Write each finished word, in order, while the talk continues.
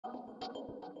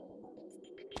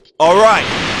Alright.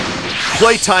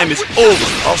 Playtime is over.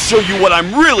 I'll show you what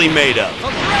I'm really made of.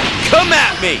 Come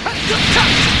at me!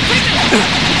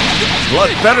 A lot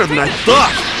better than I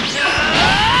thought.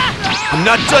 I'm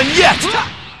not done yet!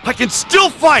 I can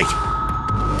still fight!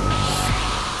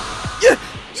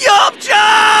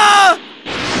 Yamcha!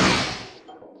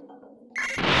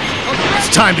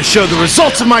 It's time to show the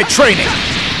results of my training.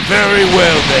 Very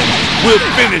well then. We'll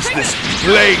finish this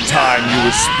playtime you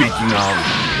were speaking of.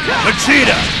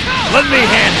 Vegeta, let me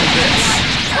handle this.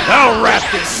 I'll wrap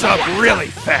this up really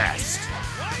fast.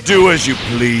 Do as you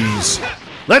please.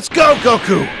 Let's go,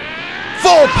 Goku!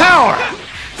 Full power!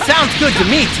 Sounds good to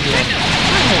me, teammate.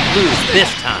 I won't lose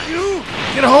this time.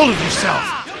 Get a hold of yourself.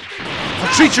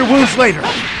 I'll treat your wounds later.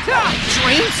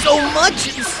 Train so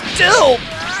much and still...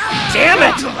 Damn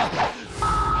it!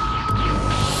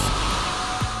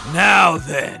 Now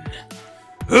then,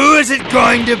 who is it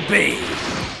going to be?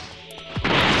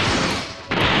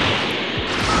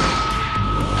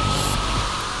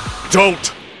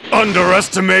 Don't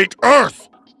underestimate Earth!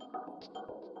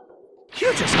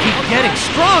 You just keep getting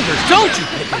stronger, don't you,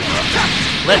 Pippin?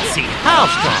 Let's see how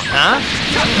strong, huh?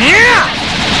 Yeah!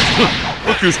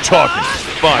 Look who's talking.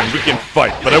 Fine, we can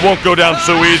fight, but I won't go down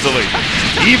so easily.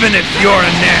 Even if you're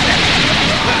a nanet.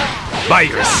 By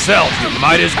yourself, you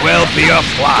might as well be a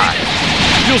fly.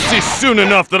 You'll see soon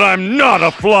enough that I'm not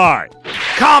a fly.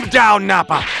 Calm down,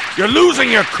 Nappa. You're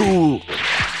losing your cool.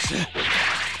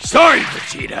 Sorry,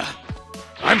 Vegeta.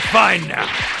 I'm fine now.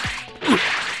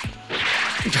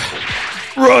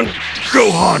 Run,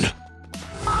 Gohan!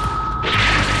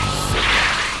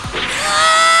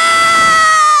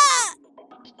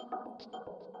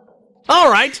 All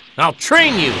right, I'll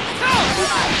train you.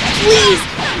 Please,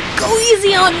 go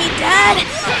easy on me, Dad.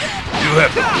 You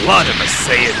have the blood of a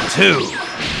Saiyan too.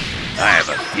 I have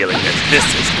a feeling that this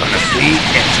is gonna be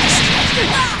interesting.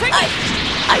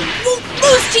 I won't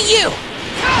lose to you.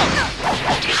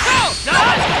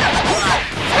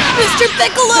 Mr.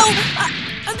 Piccolo,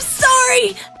 I'm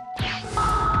sorry.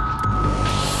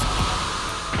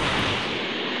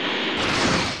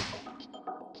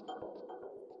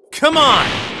 Come on,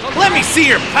 let me see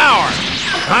your power.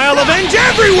 I'll avenge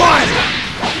everyone!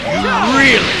 You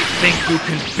really think you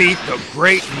can beat the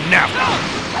great Nappa?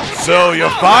 So you're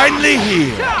finally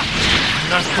here. I'm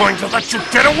not going to let you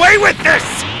get away with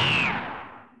this!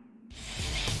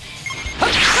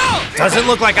 Doesn't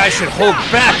look like I should hold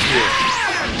back here.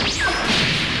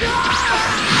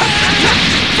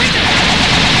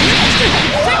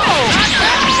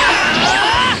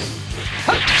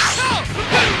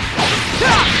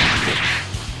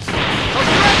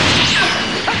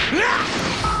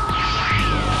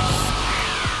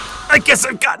 I guess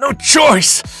I've got no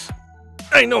choice.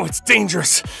 I know it's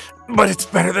dangerous, but it's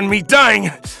better than me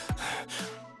dying.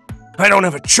 I don't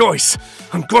have a choice.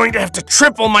 I'm going to have to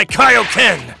triple my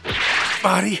Kaioken.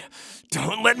 Body,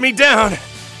 don't let me down.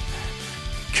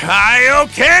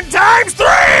 Kaioken times 3!